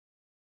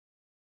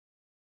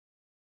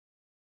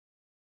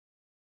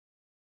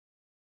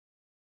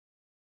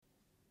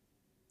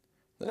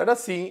Let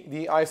us see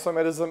the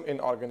isomerism in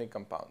organic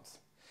compounds.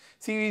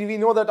 See, we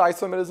know that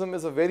isomerism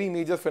is a very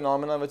major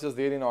phenomenon which is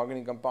there in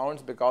organic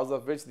compounds, because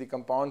of which the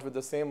compounds with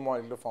the same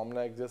molecular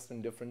formula exist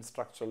in different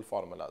structural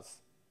formulas.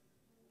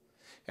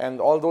 And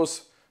all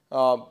those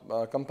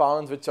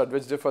compounds which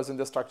differs in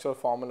the structural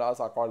formulas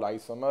are called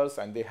isomers,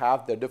 and they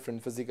have their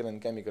different physical and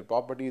chemical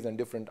properties and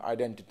different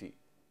identity.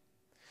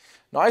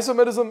 Now,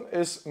 isomerism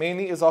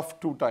is of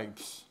two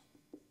types.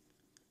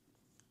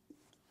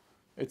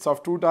 It's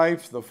of two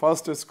types. The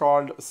first is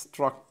called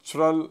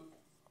structural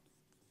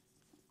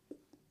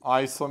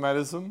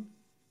isomerism.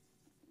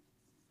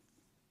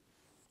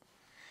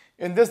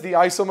 In this, the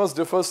isomers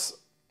differs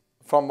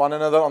from one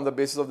another on the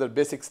basis of their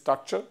basic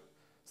structure.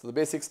 So the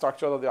basic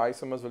structure of the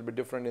isomers will be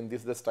different in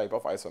this type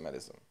of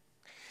isomerism.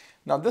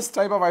 Now, this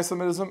type of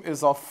isomerism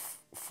is of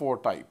four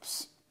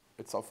types.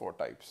 It's of four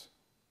types.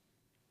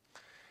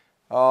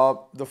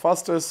 The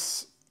first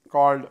is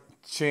called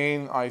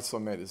chain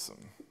isomerism.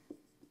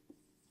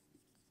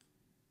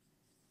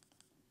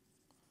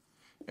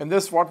 In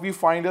this, what we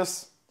find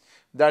is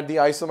that the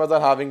isomers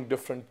are having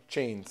different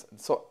chains.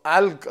 So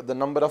alk, the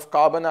number of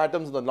carbon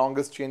atoms in the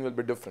longest chain will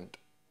be different.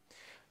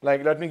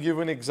 Like, let me give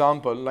you an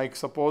example. Like,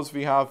 suppose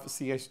we have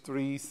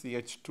CH3,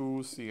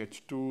 CH2,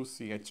 CH2,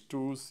 CH2,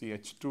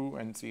 CH2,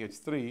 and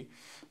CH3.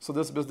 So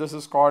this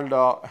is called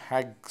a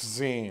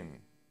hexane.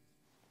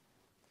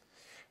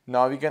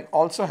 Now we can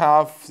also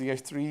have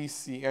CH3,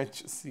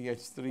 CH,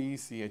 CH3,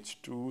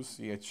 CH2,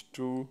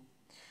 CH2,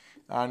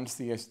 and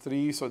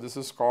CH3. So this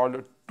is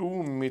called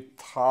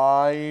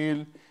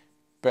 2-methyl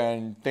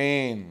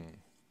pentane.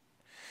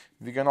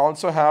 We can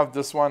also have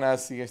this one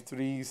as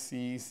CH3,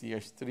 C,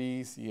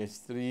 CH3,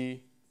 CH3,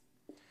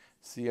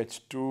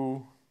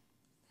 CH2,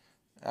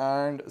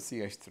 and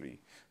CH3.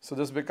 So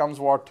this becomes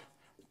what?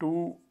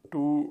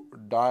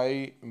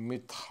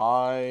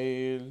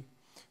 2,2-dimethyl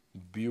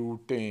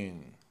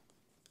butane.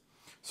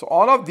 So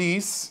all of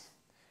these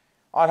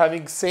are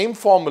having same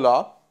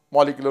formula,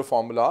 molecular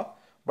formula,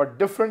 but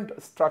different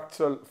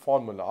structural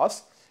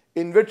formulas,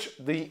 in which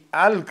the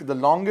alk, the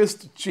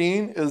longest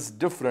chain, is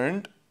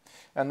different,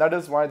 and that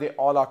is why they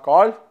all are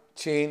called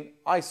chain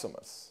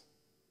isomers.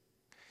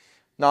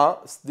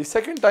 Now, the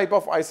second type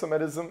of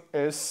isomerism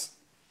is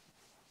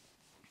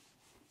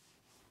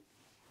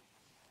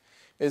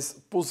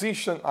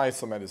position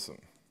isomerism.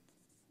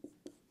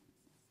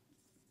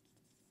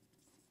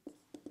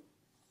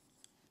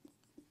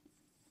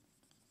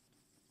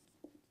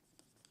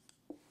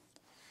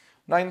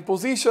 Now, in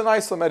position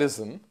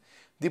isomerism,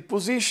 the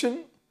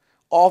position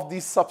of the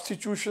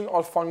substitution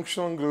or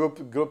functional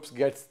groups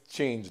gets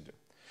changed.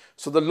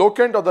 So the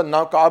locant or the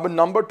carbon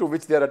number to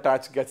which they are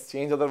attached gets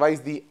changed.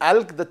 Otherwise, the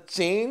alk, the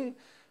chain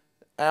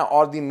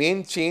or the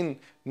main chain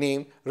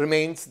name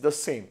remains the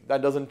same.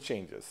 That doesn't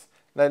changes.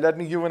 Now, let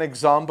me give an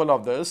example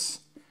of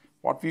this.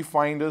 What we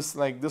find is,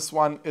 like, this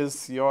one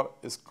is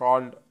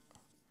called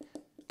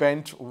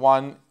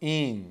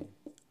pent-1-ene.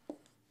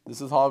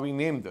 This is how we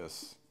name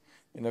this.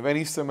 In a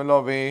very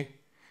similar way,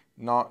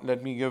 now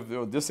let me give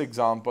you this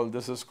example.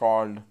 This is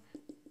called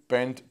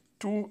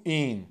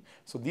pent-2-ene.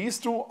 So these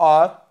two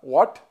are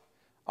what?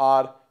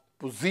 Are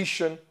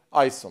position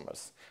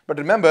isomers. But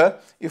remember,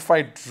 if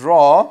I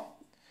draw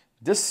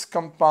this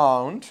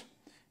compound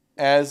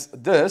as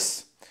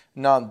this,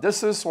 now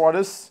this is what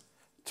is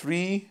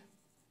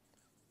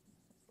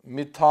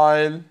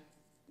 3-methyl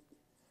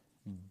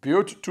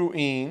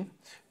but-2-ene.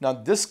 Now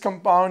this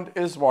compound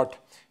is what?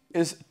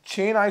 Is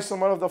chain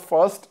isomer of the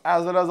first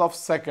as well as of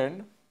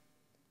second.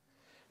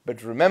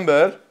 But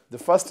remember, the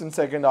first and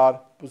second are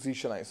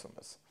position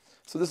isomers.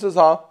 So this is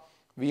how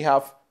we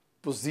have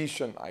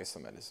position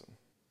isomerism.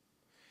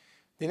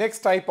 The next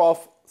type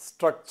of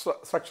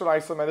structural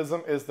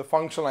isomerism is the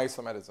functional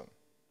isomerism.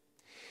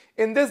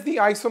 In this, the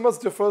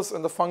isomers differs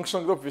in the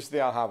functional group which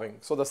they are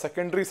having. So the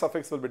secondary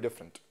suffix will be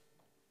different.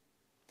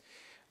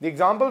 The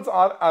examples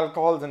are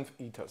alcohols and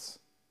ethers.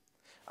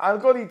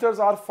 Alcohol ethers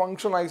are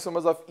functional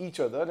isomers of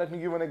each other. Let me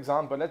give an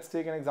example. Let's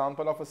take an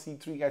example of a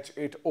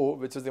C3H8O,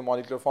 which is the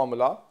molecular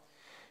formula.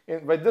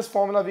 With this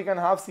formula, we can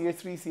have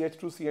CH3, CH2,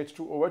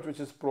 CH2OH, which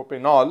is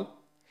propanol.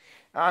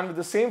 And with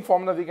the same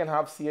formula, we can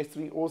have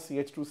CH3O,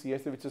 CH2,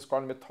 CH3, which is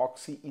called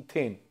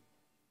methoxyethane.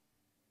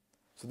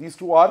 So these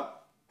two are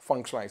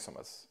functional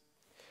isomers.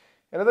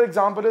 Another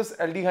example is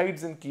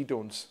aldehydes and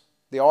ketones.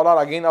 They all are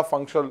again a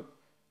functional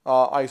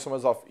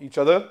isomers of each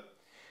other.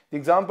 The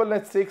example,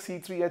 let's take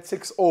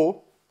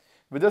C3H6O.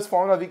 With this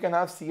formula, we can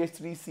have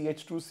CH3,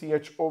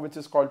 CH2, CHO, which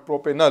is called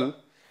propanol.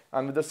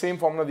 And with the same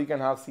formula, we can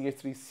have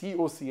CH3CO,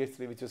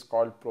 CH3, which is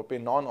called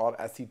propanone or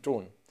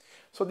acetone.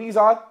 So this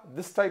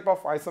type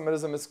of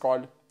isomerism is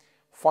called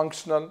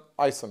functional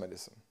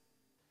isomerism.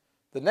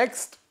 The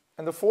next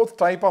and the fourth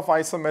type of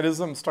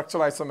isomerism,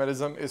 structural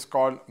isomerism, is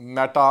called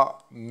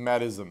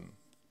metamerism.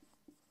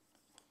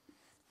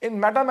 In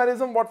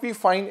metamerism, what we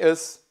find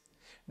is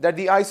that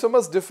the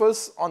isomers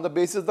differs on the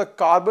basis of the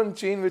carbon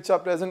chain which are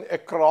present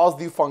across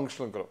the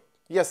functional group.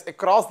 Yes,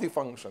 across the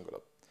functional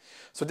group.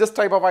 So this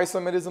type of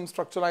isomerism,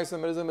 structural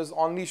isomerism, is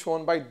only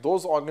shown by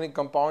those organic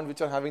compounds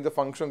which are having the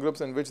function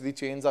groups in which the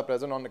chains are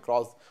present on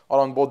across or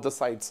on both the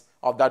sides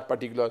of that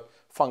particular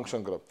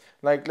function group.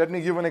 Like, let me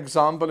give an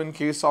example in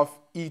case of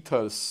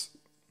ethers.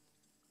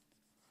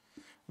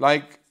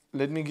 Like,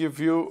 let me give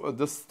you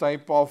this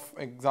type of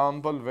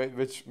example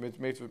which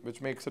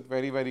makes it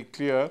very, very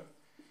clear.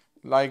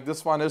 Like,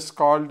 this one is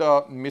called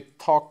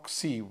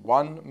methoxy,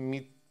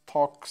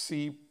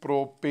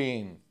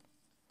 1-methoxypropane.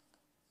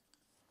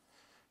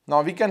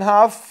 Now we can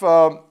have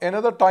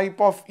another type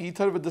of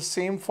ether with the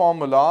same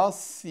formula,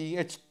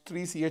 CH3,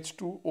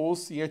 CH2O,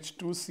 CH2,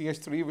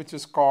 CH3, which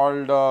is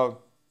called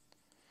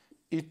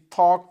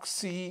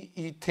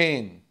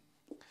ethoxyethane.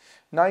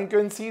 Now you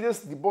can see this,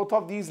 both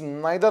of these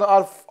neither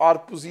are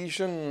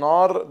position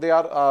nor they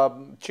are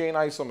chain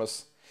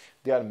isomers,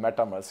 they are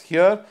metamers.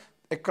 Here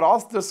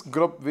across this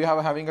group we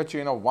have having a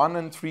chain of 1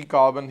 and 3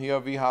 carbon. Here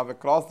we have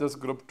across this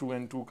group 2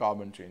 and 2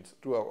 carbon chains,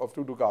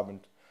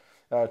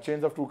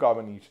 chains of 2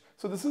 carbon each.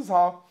 So this is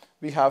how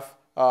we have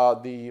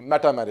the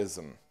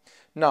metamerism.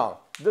 Now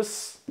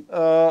this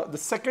the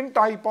second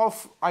type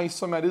of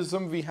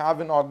isomerism we have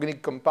in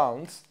organic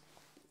compounds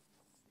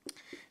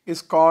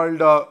is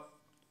called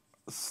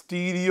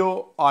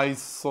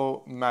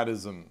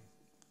stereoisomerism.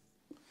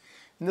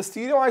 In the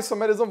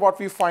stereoisomerism, what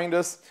we find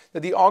is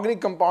that the organic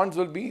compounds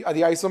will be,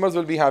 the isomers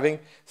will be having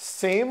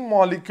same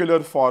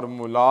molecular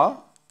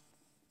formula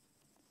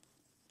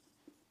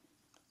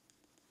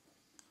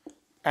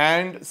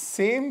and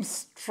same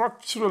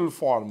structural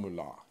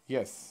formula,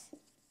 yes,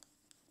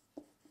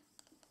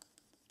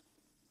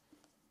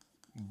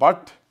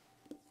 but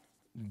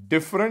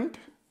different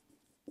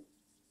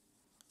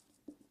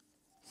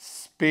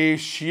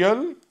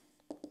spatial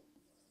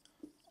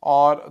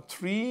or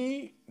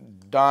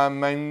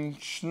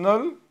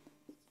three-dimensional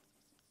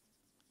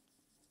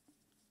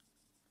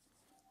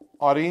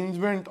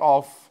arrangement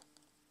of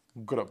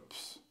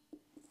groups.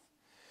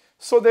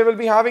 So they will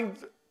be having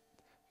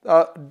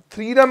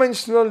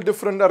three-dimensional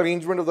different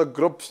arrangement of the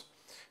groups,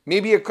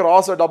 maybe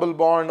across a double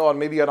bond or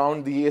maybe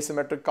around the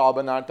asymmetric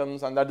carbon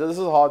atoms, and that this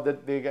is how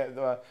that they get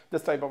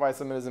this type of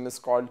isomerism is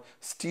called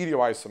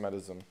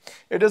stereoisomerism.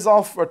 It is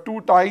of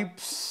two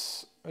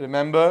types.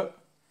 Remember,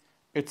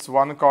 it's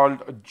one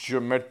called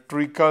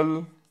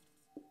geometrical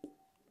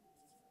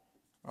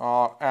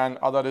and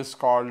other is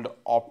called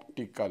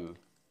optical.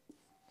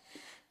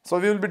 So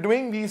we will be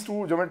doing these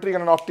two,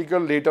 geometrical and optical,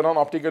 later on.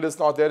 Optical is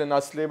not there in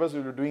our syllabus. We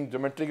will be doing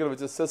geometrical,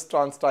 which is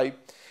cis-trans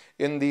type,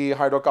 in the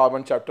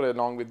hydrocarbon chapter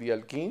along with the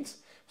alkenes.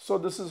 So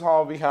this is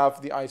how we have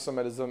the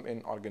isomerism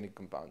in organic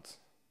compounds.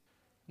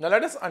 Now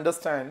let us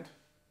understand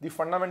the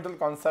fundamental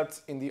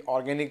concepts in the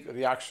organic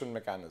reaction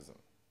mechanism.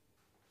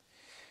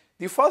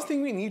 The first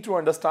thing we need to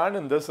understand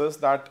in this is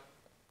that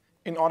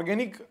in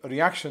organic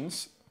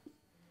reactions,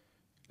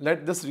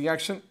 let this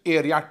reaction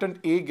A, reactant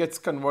A gets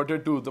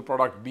converted to the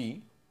product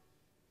B.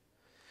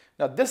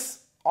 Now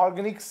this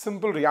organic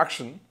simple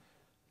reaction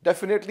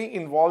definitely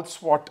involves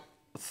what?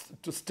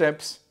 Two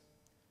steps,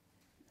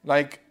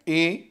 like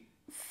A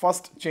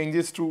first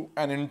changes to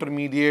an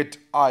intermediate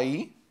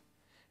I,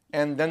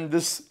 and then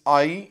this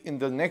I in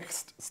the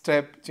next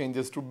step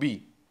changes to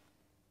B.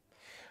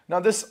 Now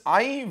this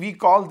I, we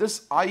call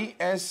this I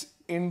as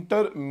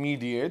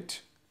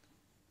intermediate,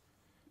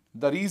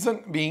 the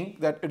reason being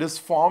that it is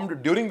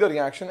formed during the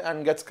reaction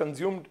and gets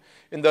consumed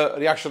in the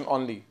reaction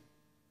only.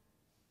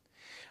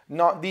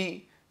 Now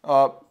the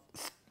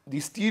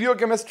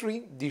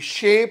stereochemistry, the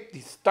shape,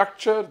 the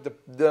structure,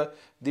 the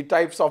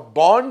types of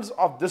bonds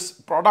of this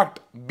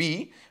product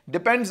B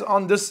depends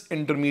on this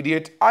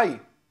intermediate I,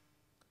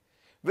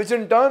 which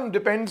in turn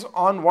depends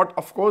on what,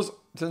 of course,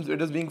 since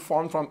it is being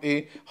formed from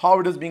A,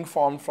 how it is being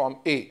formed from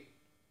A.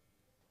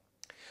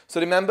 So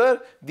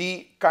remember,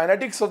 the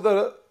kinetics of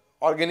the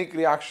organic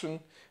reaction,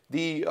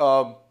 the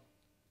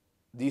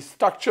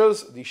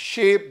structures, the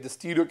shape, the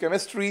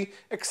stereochemistry,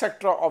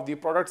 etc. of the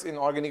products in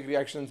organic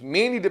reactions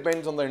mainly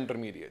depends on the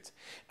intermediates.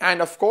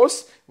 And of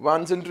course,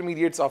 once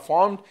intermediates are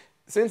formed,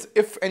 since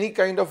if any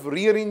kind of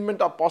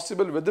rearrangement are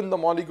possible within the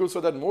molecule so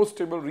that more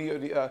stable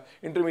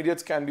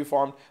intermediates can be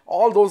formed,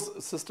 all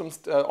those systems,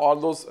 all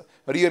those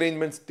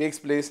rearrangements takes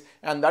place,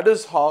 and that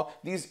is how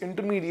these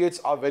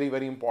intermediates are very,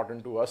 very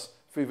important to us.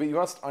 We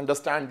must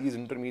understand these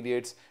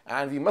intermediates,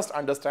 and we must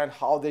understand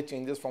how they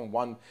changes from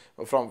one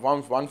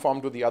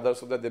form to the other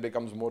so that they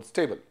becomes more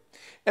stable.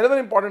 Another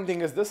important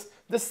thing is this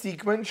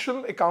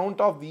sequential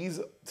account of these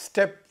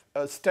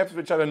steps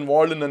which are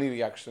involved in any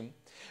reaction,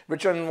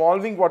 which are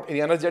involving what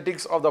the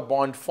energetics of the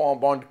bond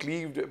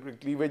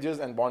cleavages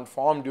and bond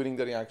formed during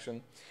the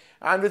reaction,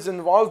 and which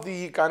involves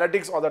the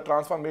kinetics or the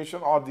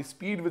transformation or the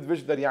speed with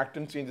which the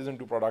reactant changes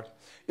into product,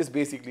 is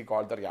basically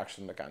called the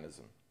reaction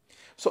mechanism.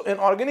 So in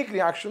organic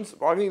reactions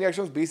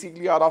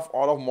basically are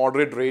of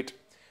moderate rate.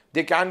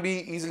 They can be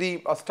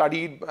easily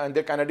studied, and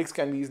their kinetics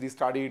can be easily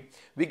studied.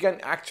 We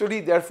can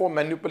actually therefore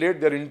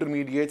manipulate their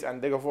intermediates,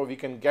 and therefore we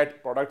can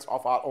get products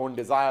of our own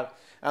desire.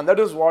 And that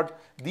is what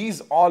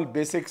these all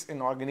basics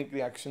in organic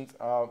reactions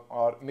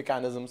or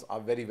mechanisms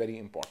are very, very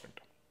important.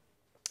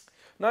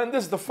 Now in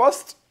this, the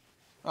first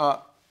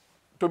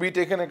to be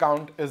taken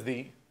account is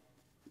the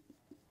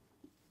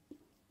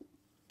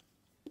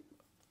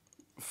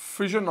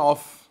fission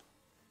of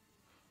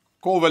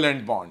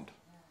covalent bond.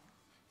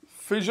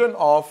 Fission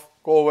of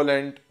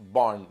covalent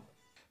bond.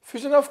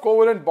 Fission of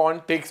covalent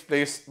bond takes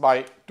place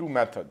by two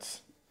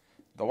methods.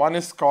 The one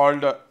is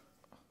called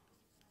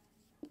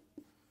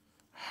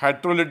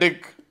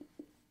heterolytic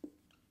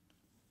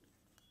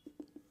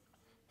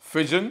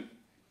fission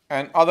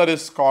and other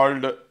is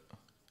called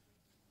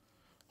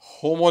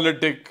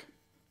homolytic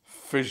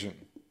fission.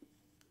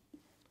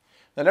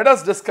 Now let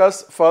us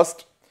discuss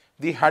first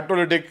the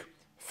heterolytic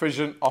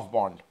fission of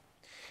bond.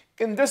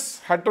 In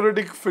this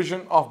heterolytic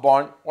fission of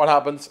bond, what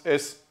happens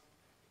is,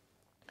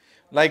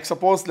 like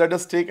suppose let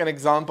us take an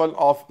example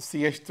of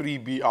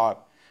CH3Br.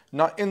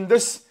 Now in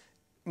this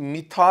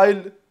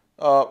methyl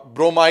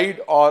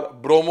bromide or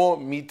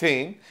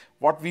bromomethane,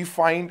 what we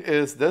find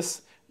is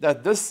this,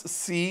 that this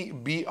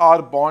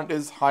CBr bond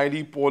is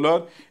highly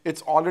polar.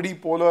 It's already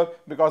polar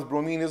because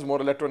bromine is more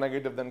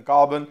electronegative than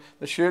carbon.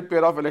 The shared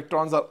pair of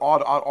electrons are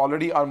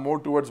already more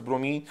towards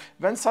bromine.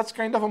 When such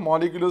kind of a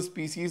molecular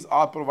species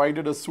are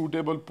provided a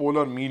suitable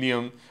polar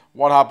medium,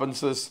 what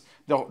happens is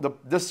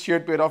this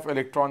shared pair of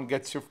electron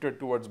gets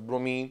shifted towards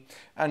bromine,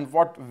 and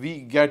what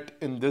we get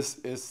in this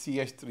is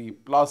CH3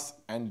 plus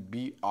and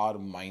Br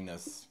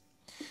minus.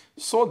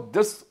 So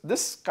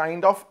this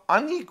kind of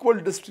unequal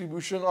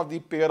distribution of the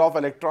pair of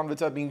electrons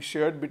which are being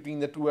shared between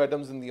the two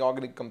atoms in the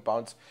organic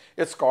compounds,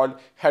 it's called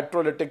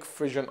heterolytic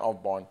fission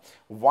of bond.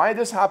 Why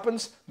this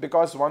happens?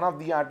 Because one of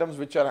the atoms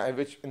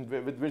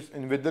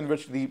within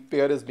which the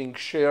pair is being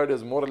shared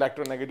is more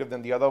electronegative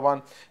than the other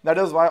one. That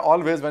is why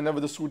always whenever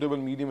the suitable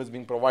medium is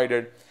being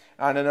provided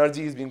and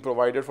energy is being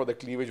provided for the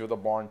cleavage of the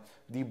bond,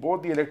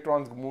 both the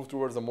electrons move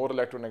towards the more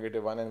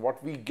electronegative one, and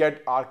what we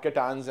get are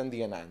cations and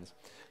the anions.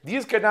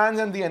 These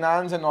cations and the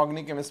anions in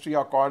organic chemistry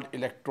are called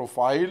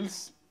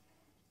electrophiles,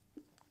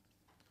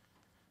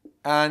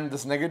 and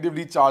this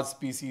negatively charged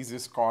species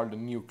is called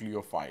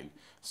nucleophile.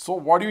 So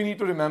what you need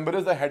to remember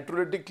is the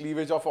heterolytic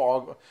cleavage of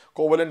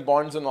covalent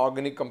bonds in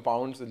organic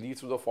compounds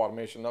leads to the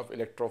formation of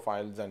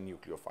electrophiles and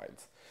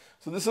nucleophiles.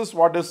 So this is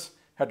what is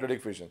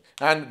heterolytic fission.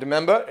 And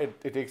remember,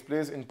 it takes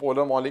place in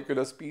polar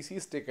molecular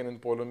species taken in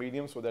polar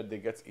medium so that they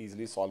get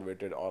easily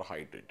solvated or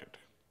hydrated.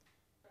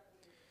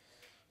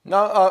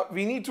 Now,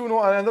 we need to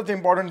know another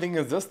important thing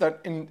is this,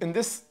 that in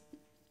this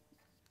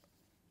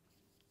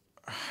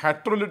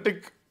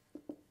heterolytic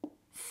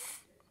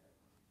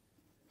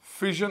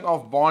fission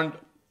of bond,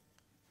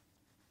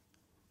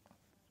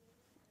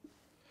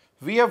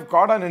 we have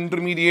got an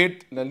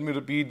intermediate. Let me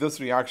repeat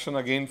this reaction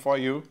again for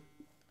you.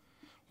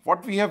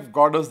 What we have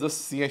got is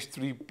this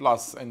CH3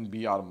 plus and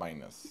Br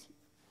minus.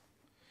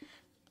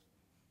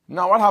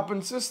 Now what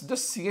happens is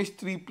this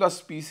CH3 plus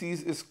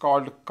species is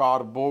called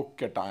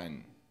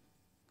carbocation.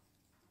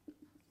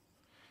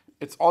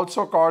 It's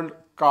also called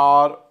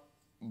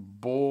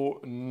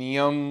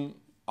carbonium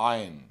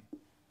ion.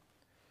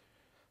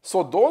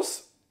 So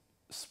those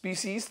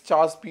species,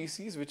 charged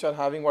species, which are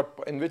having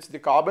in which the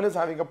carbon is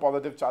having a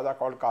positive charge are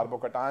called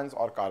carbocations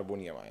or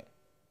carbonium ion.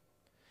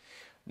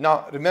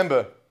 Now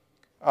remember,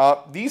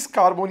 these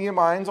carbonium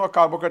ions or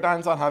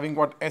carbocations are having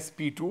what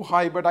sp2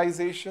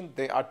 hybridization.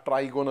 They are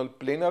trigonal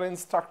planar in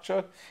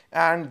structure,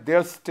 and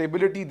their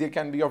stability, they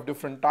can be of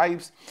different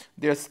types.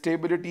 Their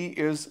stability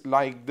is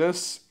like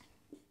this.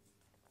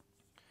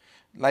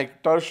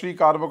 Like tertiary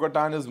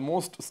carbocation is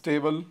most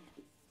stable,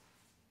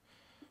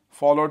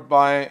 followed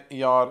by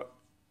your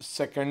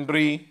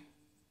secondary,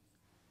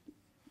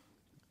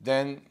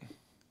 then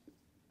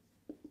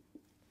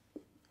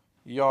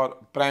your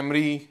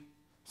primary.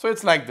 So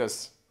it's like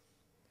this.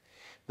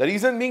 The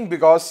reason being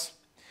because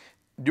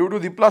due to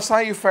the plus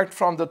I effect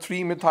from the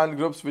 3 methyl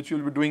groups, which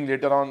we'll be doing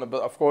later on,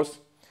 of course,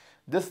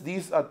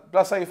 these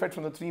plus I effect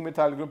from the 3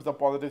 methyl groups, the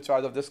positive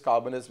charge of this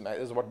carbon is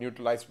what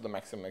neutralized to the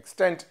maximum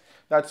extent.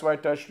 That's why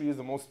tertiary is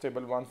the most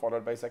stable one,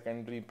 followed by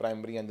secondary,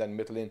 primary, and then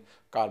methylene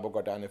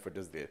carbocation if it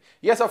is there.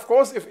 Yes, of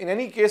course, if in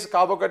any case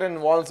carbocation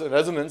involves a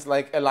resonance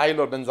like allyl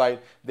or benzyl,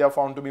 they are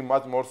found to be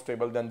much more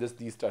stable than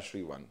these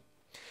tertiary one.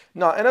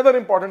 Now, another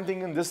important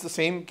thing in the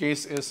same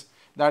case is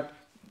that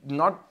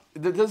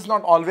this is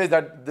not always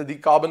that the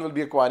carbon will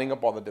be acquiring a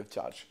positive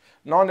charge.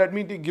 Now, let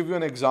me give you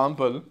an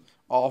example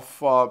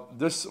of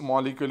this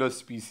molecular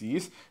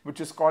species, which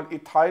is called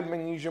ethyl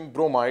magnesium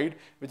bromide,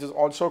 which is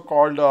also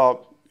called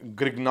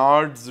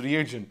Grignard's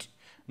reagent.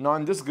 Now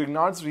in this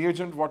Grignard's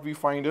reagent, what we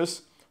find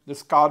is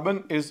this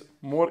carbon is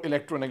more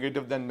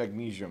electronegative than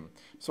magnesium.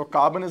 So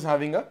carbon is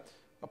having a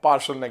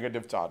partial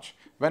negative charge.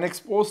 When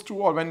exposed to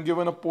or when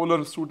given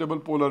a suitable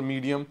polar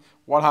medium,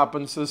 what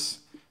happens is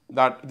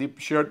that the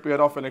shared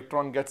pair of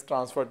electron gets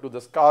transferred to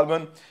this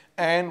carbon,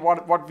 and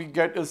what we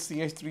get is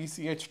CH3,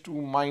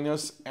 CH2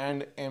 minus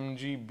and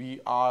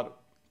MgBr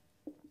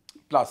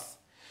plus.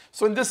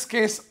 So in this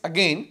case,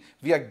 again,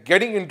 we are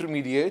getting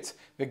intermediates.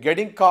 We are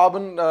getting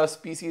carbon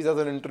species as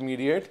an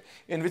intermediate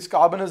in which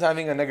carbon is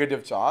having a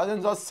negative charge,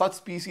 and such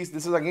species,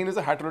 this is again is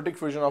a heterotic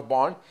fusion of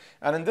bond,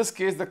 and in this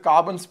case the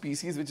carbon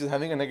species which is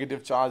having a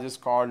negative charge is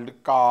called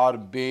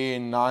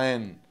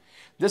carbanion.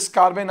 This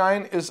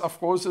carbanion is of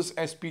course is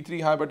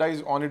sp3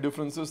 hybridized, only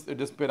differences it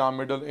is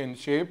pyramidal in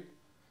shape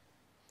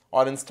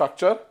or in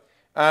structure.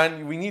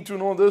 And we need to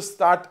know this,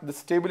 that the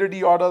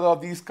stability order of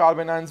these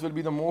carbanions will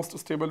be the most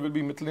stable will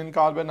be methylene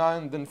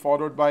carbanion, then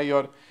followed by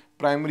your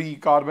primary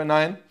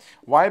carbanion.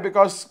 Why?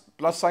 Because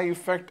plus I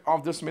effect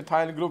of this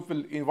methyl group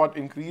will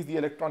increase the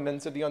electron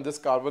density on this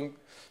carbon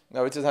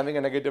which is having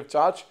a negative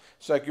charge.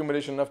 So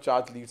accumulation of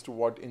charge leads to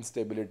what?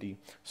 Instability.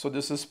 So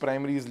this is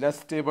primary is less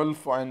stable,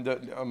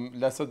 and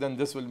lesser than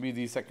this will be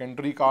the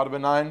secondary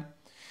carbanion,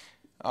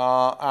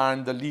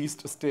 and the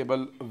least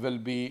stable will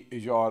be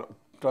your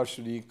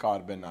tertiary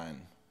carbanion.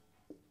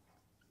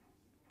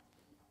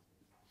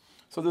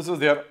 So this is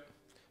their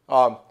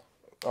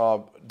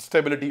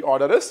stability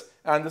order is,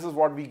 and this is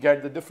what we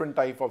get the different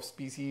type of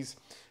species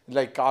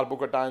like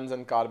carbocations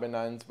and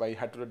carbanions by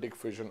heterolytic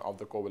fission of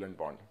the covalent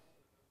bond.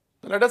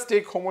 Now let us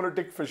take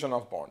homolytic fission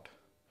of bond.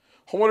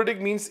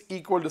 Homolytic means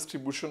equal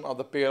distribution of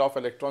the pair of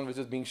electrons which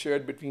is being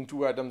shared between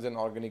two atoms in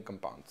organic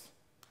compounds.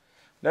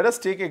 Let us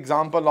take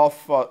example of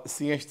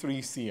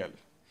CH3Cl.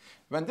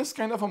 When this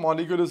kind of a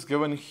molecule is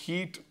given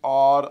heat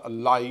or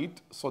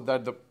light so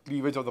that the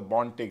cleavage of the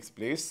bond takes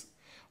place,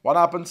 what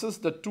happens is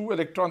the two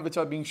electrons which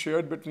are being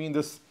shared between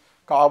this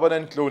carbon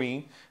and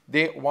chlorine,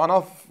 one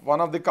of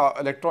the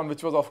electron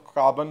which was of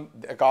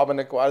carbon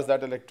acquires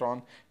that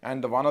electron,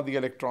 and one of the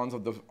electrons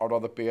out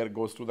of the pair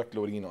goes to the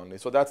chlorine only.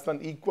 So that's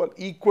an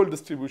equal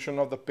distribution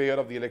of the pair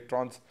of the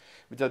electrons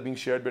which are being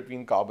shared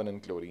between carbon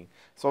and chlorine.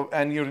 So,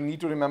 and you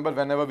need to remember,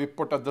 whenever we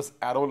put at this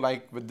arrow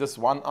like with this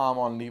one arm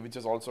only, which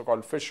is also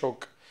called fish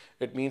hook,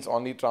 it means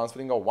only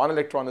transferring of one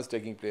electron is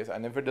taking place,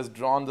 and if it is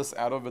drawn this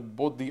arrow with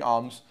both the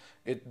arms,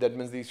 that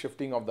means the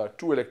shifting of the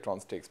two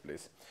electrons takes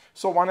place.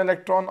 So one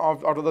electron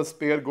out of this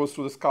pair goes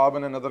to this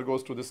carbon, another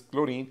goes to this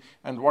chlorine,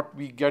 and what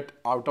we get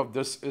out of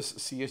this is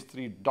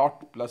CH3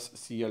 dot plus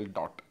Cl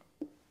dot.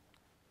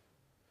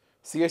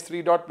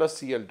 CH3 dot plus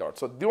Cl dot.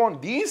 So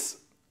these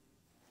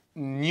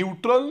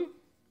neutral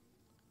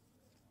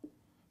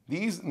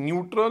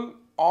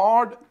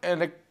odd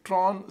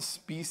electron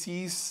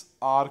species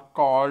are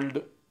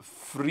called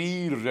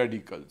free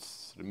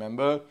radicals.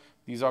 Remember,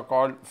 these are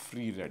called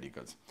free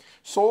radicals.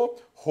 So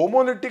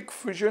homolytic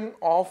fission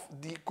of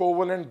the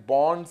covalent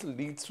bonds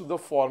leads to the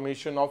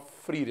formation of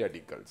free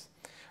radicals.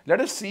 Let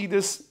us see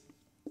this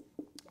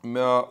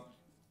your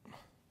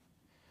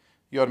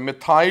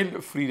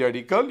methyl free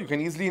radical. You can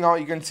easily now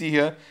you can see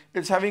here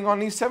it's having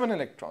only 7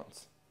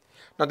 electrons.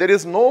 Now there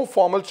is no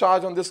formal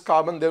charge on this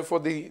carbon,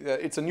 therefore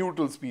it's a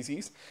neutral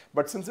species,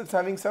 but since it's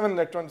having 7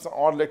 electrons, an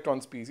odd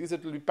electron species,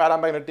 it will be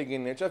paramagnetic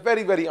in nature,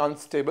 very, very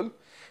unstable,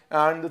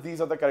 and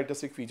these are the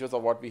characteristic features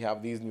of what we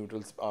have, these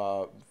neutrals,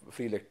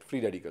 free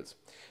radicals.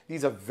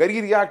 These are very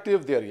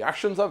reactive, their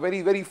reactions are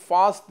very, very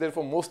fast,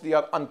 therefore mostly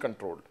are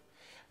uncontrolled.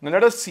 Now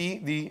let us see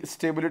the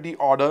stability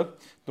order.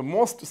 The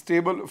most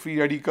stable free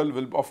radical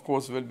will of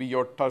course be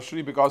your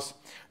tertiary, because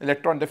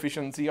electron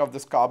deficiency of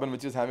this carbon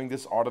which is having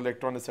this odd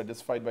electron is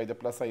satisfied by the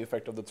plus I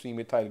effect of the 3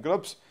 methyl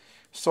groups.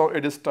 So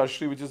it is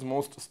tertiary which is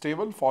most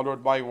stable,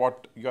 followed by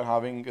what you are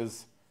having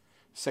is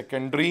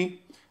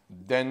secondary,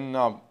 then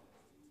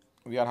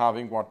we are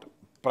having what?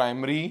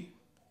 Primary,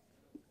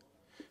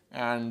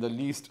 and the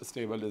least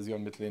stable is your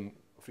methylene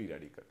free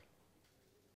radical.